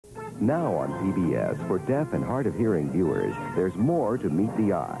Now on PBS, for deaf and hard of hearing viewers, there's more to meet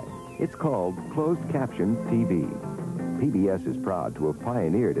the eye. It's called Closed Caption TV. PBS is proud to have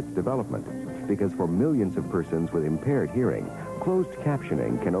pioneered its development because for millions of persons with impaired hearing, closed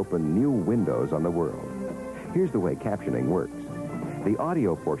captioning can open new windows on the world. Here's the way captioning works. The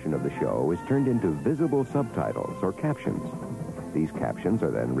audio portion of the show is turned into visible subtitles or captions. These captions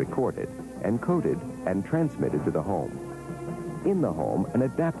are then recorded, encoded, and transmitted to the home. In the home, an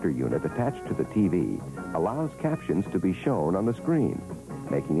adapter unit attached to the TV allows captions to be shown on the screen,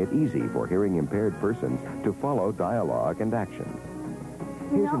 making it easy for hearing-impaired persons to follow dialogue and action.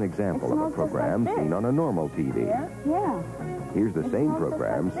 Here's an example of a program seen on a normal TV. Yeah. Here's the same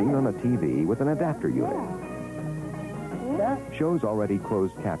program seen on a TV with an adapter unit. Shows already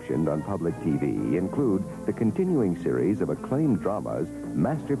closed captioned on public TV include the continuing series of acclaimed dramas,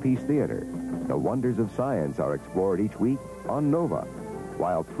 Masterpiece Theater. The wonders of science are explored each week on Nova,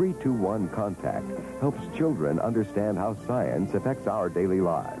 while 321 Contact helps children understand how science affects our daily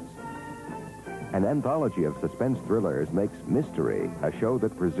lives. An anthology of suspense thrillers makes Mystery a show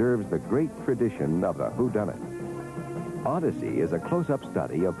that preserves the great tradition of the whodunit. Odyssey is a close-up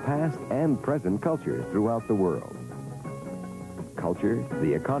study of past and present cultures throughout the world. Culture,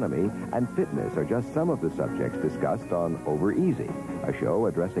 the economy, and fitness are just some of the subjects discussed on Over Easy, a show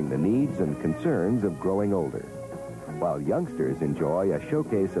addressing the needs and concerns of growing older, while youngsters enjoy a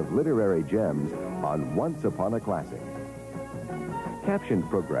showcase of literary gems on Once Upon a Classic. Captioned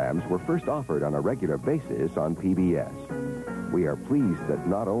programs were first offered on a regular basis on PBS. We are pleased that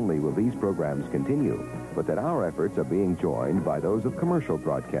not only will these programs continue, but that our efforts are being joined by those of commercial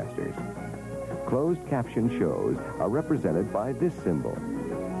broadcasters. Closed caption shows are represented by this symbol.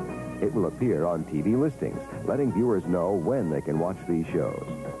 It will appear on TV listings, letting viewers know when they can watch these shows.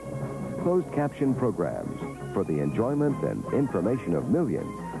 Closed caption programs for the enjoyment and information of millions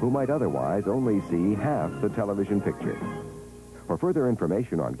who might otherwise only see half the television picture. For further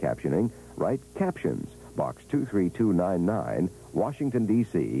information on captioning, write Captions, Box 23299, Washington,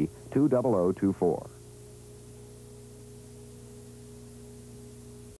 D.C. 20024.